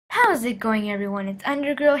How's it going, everyone? It's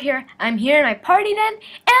Undergirl here. I'm here in my party den,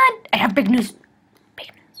 and I have big news.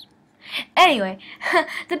 Big news. Anyway,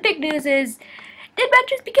 the big news is the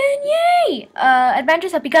adventures began. Yay!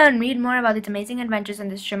 Adventures have begun. Read more about these amazing adventures in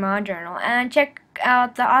this Shimon journal, and check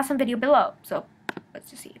out the awesome video below. So, let's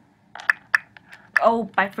just see. Oh,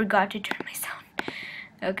 I forgot to turn my sound.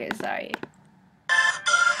 Okay, sorry.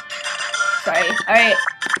 Alright.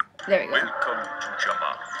 There we go. Welcome to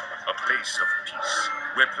Jama, a place of peace,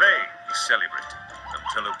 where play is celebrated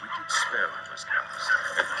until a wicked spell was cast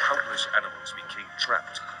and countless animals became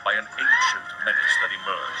trapped by an ancient menace that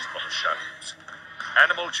emerged from the shadows.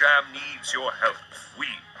 Animal Jam needs your help. We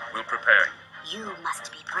will prepare you. You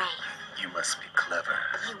must be brave. You must be clever.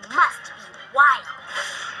 You must be wild.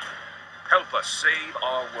 Help us save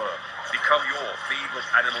our world. Become your favorite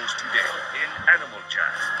animals today in Animal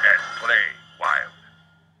Jam and play wild.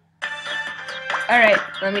 Alright,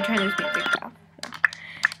 let me turn this music off.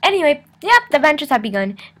 Anyway, yep, the adventures have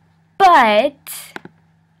begun. But,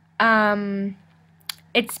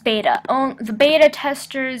 it's beta. The beta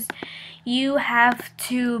testers, you have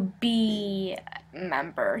to be a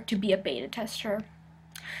member to be a beta tester.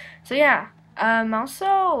 So yeah,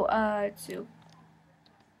 also, I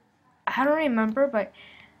don't remember, but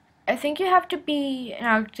I think you have to be an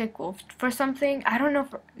Arctic Wolf for something. I don't know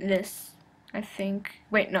for this. I think.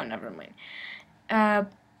 Wait, no, never mind.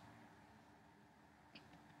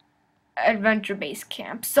 Adventure Base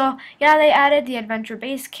Camp. So yeah, they added the Adventure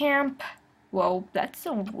Base Camp. Whoa, that's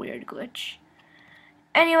a weird glitch.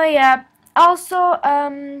 Anyway, yeah. Also,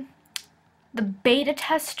 the beta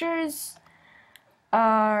testers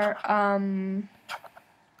are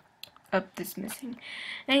this missing.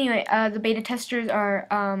 Anyway, the beta testers are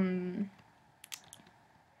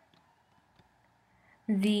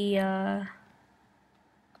the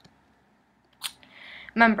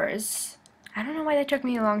members. I don't know why that took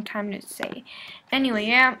me a long time to say. Anyway,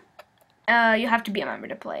 yeah, you have to be a member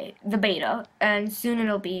to play the beta, and soon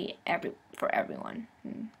it'll be for everyone.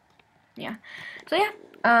 Yeah. So yeah,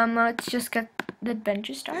 let's just get the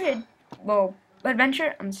adventure started. Well,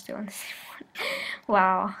 adventure. I'm still on the same one.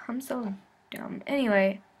 Wow, I'm so dumb.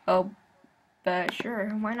 Anyway, but sure,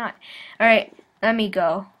 why not? All right, let me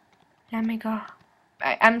go.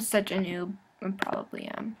 I'm such a noob. I probably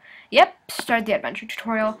am. Yep, start the adventure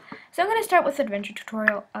tutorial. So I'm gonna start with adventure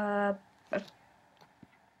tutorial.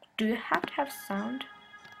 Do you have to have sound?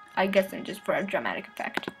 I guess I'm just for a dramatic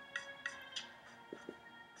effect.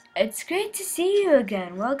 It's great to see you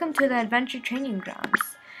again. Welcome to the adventure training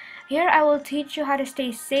grounds. Here I will teach you how to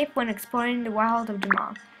stay safe when exploring the wild of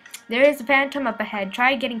Jama. There is a phantom up ahead.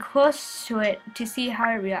 Try getting close to it to see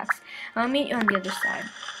how it reacts. I'll meet you on the other side.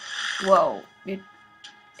 Whoa.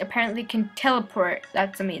 Apparently can teleport.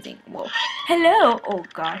 That's amazing. Whoa. Hello. Oh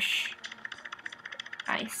gosh.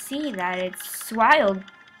 I see that. It's wild.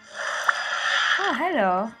 Oh,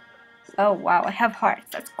 hello. Oh wow, I have hearts.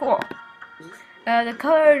 That's cool. The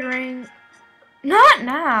colored ring. Not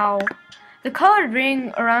now. The colored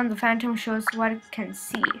ring around the phantom shows what it can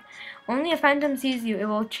see. Only if a phantom sees you, it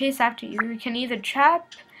will chase after you. You can either try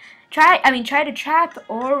to trap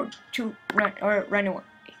or to run away.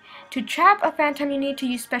 To trap a phantom, you need to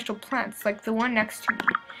use special plants, like the one next to me.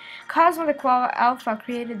 Cosmo the Koala Alpha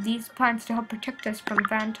created these plants to help protect us from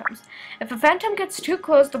phantoms. If a phantom gets too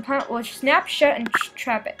close, the plant will snap shut and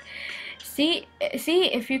trap it. See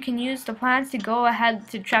if you can use the plants to go ahead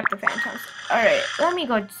to trap the phantoms. Alright, let me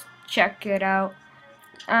go check it out.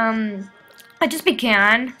 I just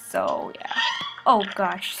began, so yeah. Oh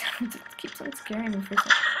gosh, it keeps on scaring me for a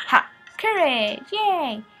second. Ha! Courage!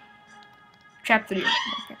 Yay! Trap the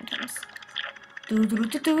phantoms.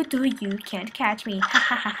 You can't catch me. Ha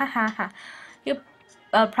ha ha ha ha ha.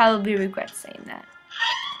 I'll probably regret saying that.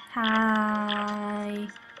 Hi.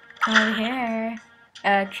 Come over here.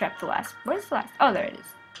 Trap the last. Where's the last? Oh, there it is.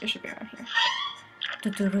 It should be around here.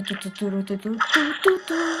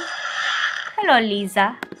 Hello,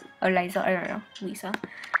 Lisa. Or Liza, I don't know. Lisa.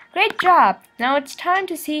 Great job! Now it's time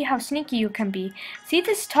to see how sneaky you can be. See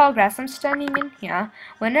this tall grass I'm standing in? Yeah.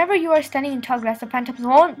 Whenever you are standing in tall grass, the phantoms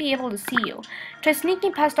won't be able to see you. Try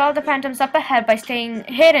sneaking past all the phantoms up ahead by staying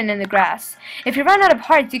hidden in the grass. If you run out of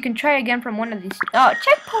hearts, you can try again from one of these. Oh,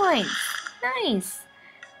 checkpoints! Nice!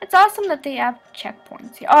 It's awesome that they have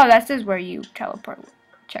checkpoints here. Oh, this is where you teleport.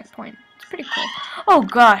 Checkpoint. It's pretty cool. Oh,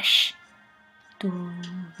 gosh!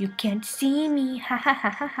 You can't see me. Ha ha ha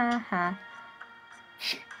ha ha ha.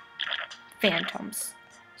 Phantoms.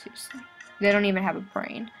 Seriously. They don't even have a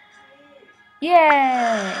brain. Yay!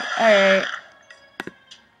 Alright.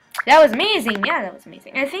 That was amazing. Yeah, that was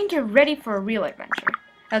amazing. I think you're ready for a real adventure.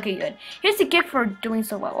 Okay, good. Here's the gift for doing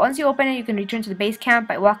so well. Once you open it, you can return to the base camp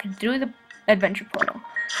by walking through the adventure portal.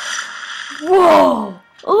 Whoa!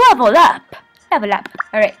 Level up! Level up.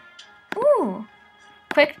 Alright. Ooh.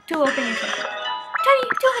 Quick to open your treasure. Tiny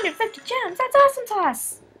 250 gems! That's awesome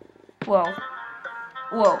sauce! Whoa.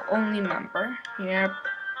 Whoa, only member. Yep.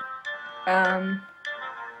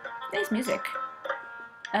 Nice music.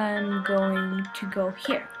 I'm going to go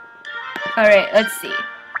here. Alright, let's see.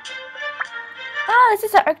 Oh, this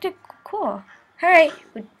is an Arctic. Cool. Alright,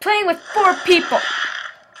 we're playing with 4 people.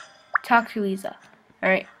 Talk to Lisa.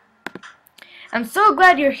 Alright. I'm so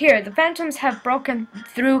glad you're here. The phantoms have broken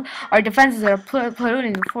through our defenses and are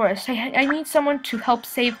polluting the forest. I need someone to help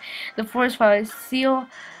save the forest while I seal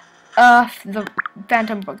off the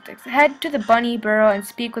phantom vortex. Head to the bunny burrow and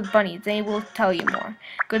speak with Bunny. They will tell you more.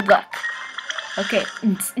 Good luck. Okay.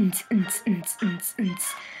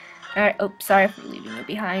 Alright, oh, sorry for leaving you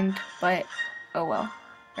behind, but oh well.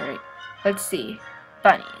 Alright, let's see.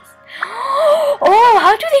 Bunnies. Oh,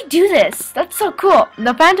 how do they do this? That's so cool.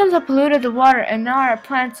 The phantoms have polluted the water and now our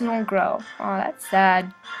plants won't grow. Oh, that's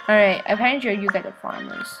sad. Alright, apparently you guys are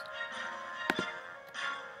farmers.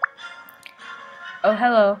 Oh,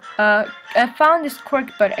 hello. I found this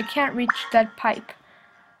cork, but I can't reach that pipe.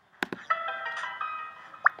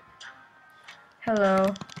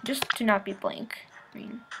 Hello. Just to not be blank.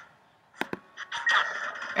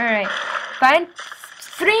 Alright. Find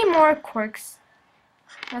 3 more corks.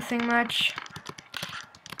 Nothing much.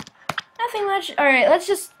 Nothing much. Alright, let's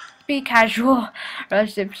just be casual. Or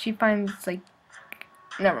else if she finds, like...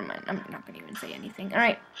 Never mind. I'm not gonna even say anything.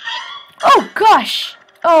 Alright. Oh, gosh!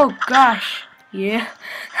 Oh, gosh. Yeah.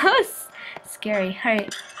 That was scary.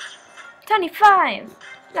 Alright. 25!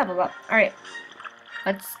 Level up. Alright.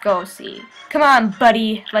 Let's go see. Come on,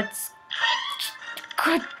 buddy. Let's...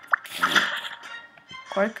 Good.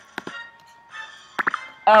 Cork.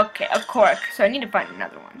 Okay, a cork. So I need to find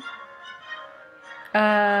another one.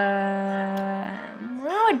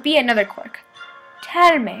 Where would be another cork?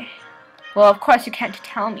 Tell me. Well, of course you can't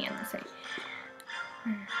tell me unless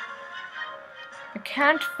I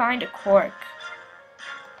can't find a cork.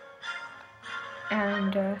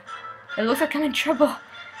 And, it looks like I'm in trouble.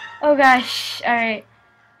 Oh gosh, alright.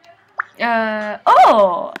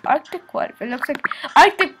 Oh! Arctic what? It looks like...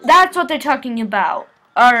 Arctic, that's what they're talking about.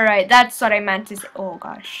 Alright, that's what I meant to say. Oh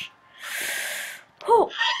gosh.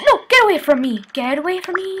 Oh, no, get away from me. Get away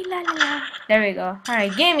from me. La la la. There we go.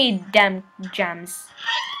 Alright, give me damn gems.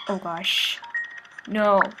 Oh gosh.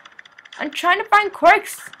 No. I'm trying to find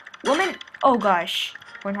corks. Woman. Oh gosh.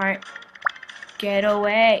 1 heart. Get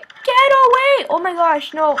away. Get away. Oh my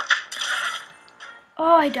gosh, no.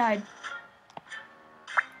 Oh, I died.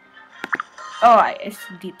 Oh, it's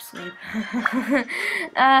deep sleep.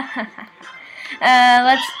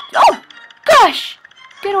 Let's... Oh, gosh!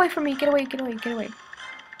 Get away from me. Get away, get away, get away.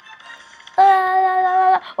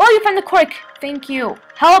 Oh, you found the cork. Thank you.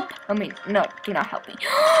 Help. I mean, no, do not help me.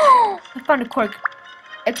 I found a cork.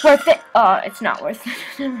 It's worth it. Oh, it's not worth it.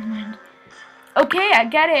 Never mind. Okay, I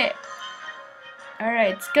get it.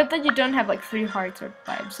 Alright, it's good that you don't have like 3 hearts or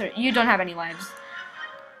lives. Or you don't have any lives.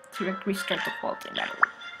 To restart the whole thing. That would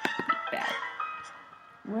be bad.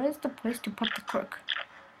 Where's the place to put the cork?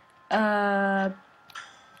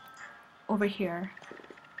 Over here.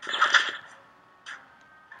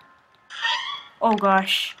 Oh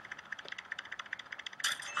gosh.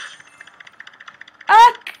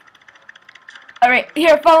 Alright,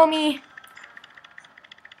 here, follow me.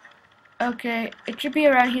 Okay, it should be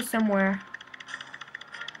around here somewhere.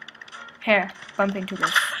 Here, bump into this.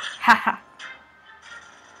 Haha.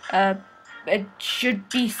 It should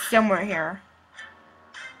be somewhere here.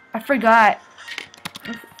 I forgot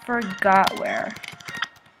where.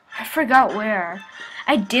 I forgot where.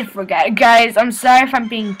 I did forget. Guys, I'm sorry if I'm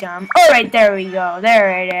being dumb. Alright, there we go. There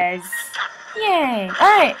it is. Yay.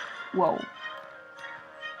 Alright. Whoa.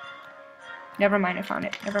 Never mind, I found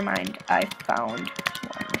it. Never mind, I found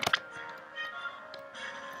one.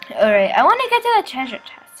 Alright, I want to get to the treasure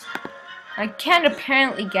chest. I can't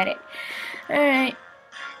apparently get it. Alright.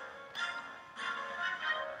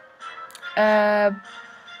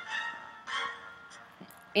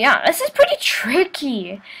 Yeah, this is pretty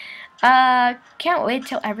tricky. Can't wait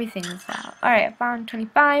till everything's out. Alright, I found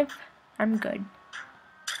 25. I'm good.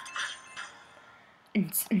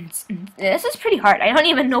 This is pretty hard. I don't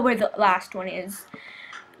even know where the last one is.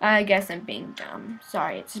 I guess I'm being dumb.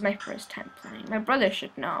 Sorry, this is my first time playing. My brother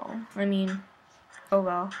should know. I mean, oh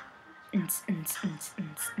well.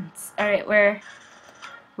 Alright,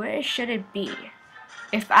 where should it be?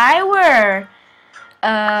 If I were,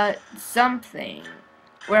 something,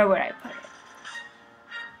 where would I put it?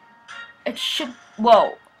 It should,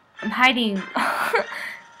 whoa. I'm hiding.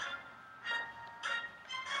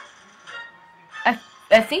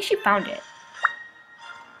 I think she found it.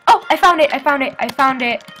 Oh, I found it. I found it. I found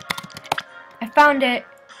it. I found it.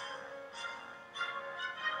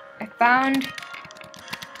 I found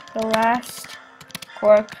the last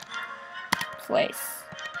cork place.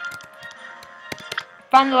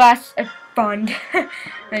 Found the last. Found. I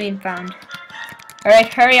mean, found.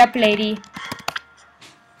 Alright, hurry up, lady.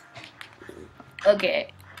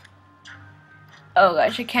 Okay. Oh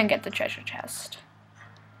gosh, I can't get the treasure chest.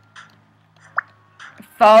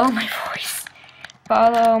 Follow my voice.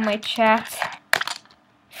 Follow my chat.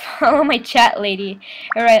 Follow my chat, lady.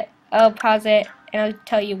 Alright, I'll pause it and I'll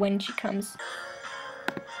tell you when she comes.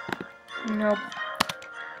 No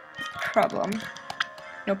problem.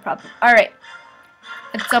 No problem. Alright.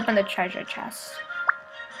 Let's open the treasure chest.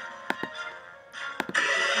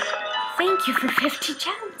 Thank you for 50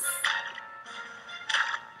 gems.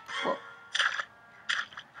 Whoa.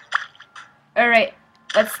 Alright,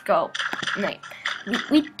 let's go. Night.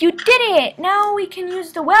 You did it! Now we can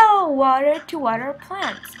use the well water to water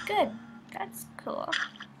plants. Good. That's cool.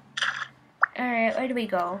 Alright, where do we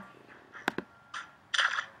go?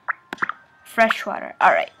 Fresh water.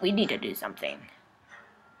 Alright, we need to do something.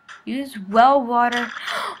 Use well water.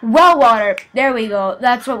 Well water! There we go.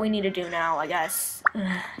 That's what we need to do now, I guess.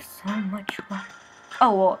 So much water.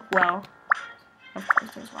 Oh, well. Of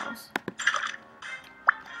course there's wells.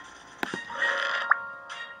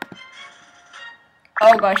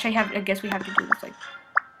 Oh gosh, I guess we have to do this like.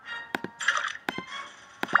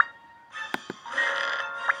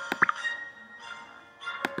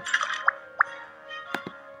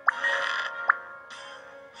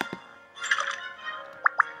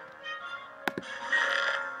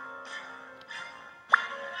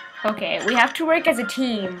 Okay, we have to work as a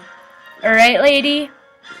team. Alright, lady?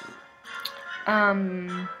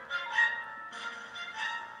 Oh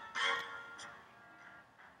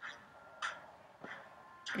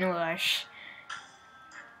gosh.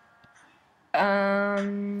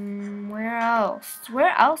 Where else?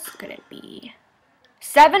 Where else could it be?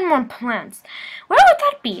 7 more plants. Where would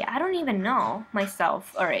that be? I don't even know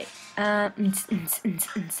myself. Alright. I don't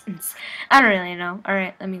really know.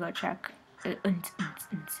 Alright, let me go check.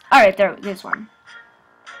 Alright, there's one.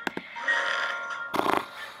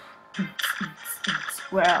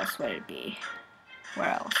 Where else would it be? Where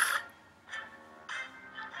else?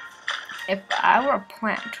 If I were a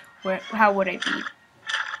plant, how would I be?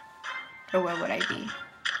 Or where would I be?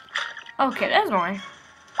 Okay, there's more.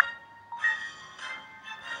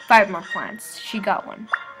 5 more plants. She got one.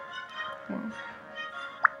 Well,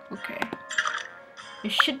 okay.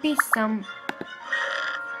 There should be some.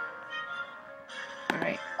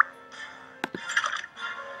 Alright.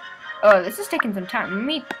 Oh, this is taking some time. Let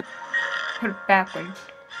me put it back when.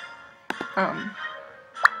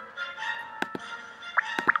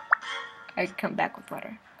 I come back with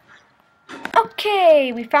water.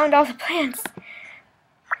 Okay, we found all the plants.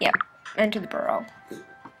 Yep, enter the burrow.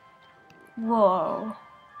 Whoa.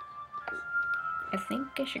 I think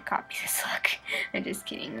I should copy this look. I'm just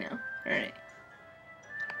kidding, no. Alright.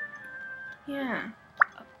 Yeah.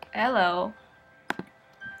 Hello.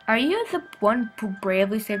 Are you the one who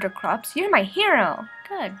bravely saved our crops? You're my hero.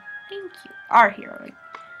 Good. Thank you. Our hero, like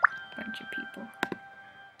a bunch of people.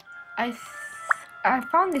 I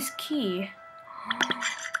found this key.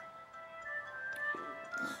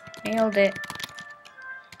 Nailed it.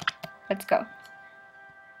 Let's go.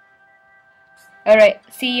 Alright,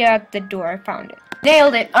 see you at the door. I found it.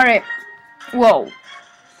 Nailed it. Alright. Whoa.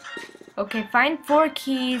 Okay, find 4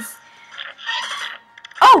 keys.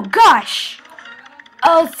 Oh gosh!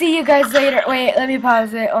 I'll see you guys later. Wait, let me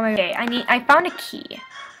pause it. Oh my god. Okay, I found a key.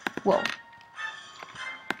 Whoa.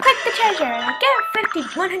 Click the treasure. Get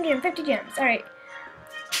 150 gems. Alright.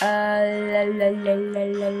 Alright,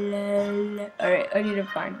 I need to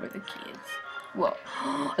find where the key is. Whoa.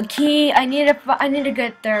 A key. I need to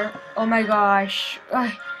get there. Oh my gosh.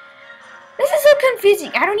 This is so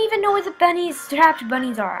confusing. I don't even know where the trapped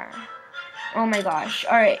bunnies are. Oh my gosh.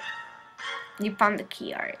 Alright. You found the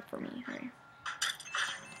key. Alright, for me. Alright.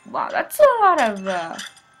 Wow, that's a lot of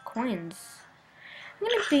coins. I'm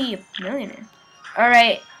gonna be a millionaire.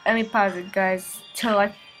 Alright, let me pause it, guys, till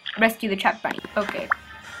I rescue the trapped bunny. Okay.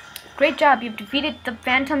 Great job, you've defeated the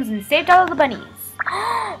phantoms and saved all of the bunnies.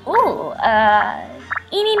 Ooh,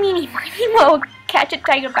 eeny, meeny, miny, mo. Catch a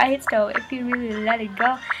tiger by its toe if you really let it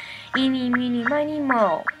go. Eeny, meeny, miny,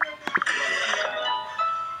 mo.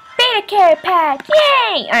 Beta carrot patch,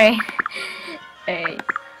 yay! Alright. Alright,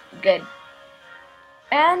 good.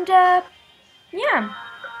 And, yeah.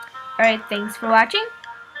 Alright, thanks for watching.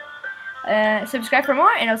 Subscribe for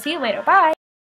more, and I'll see you later. Bye!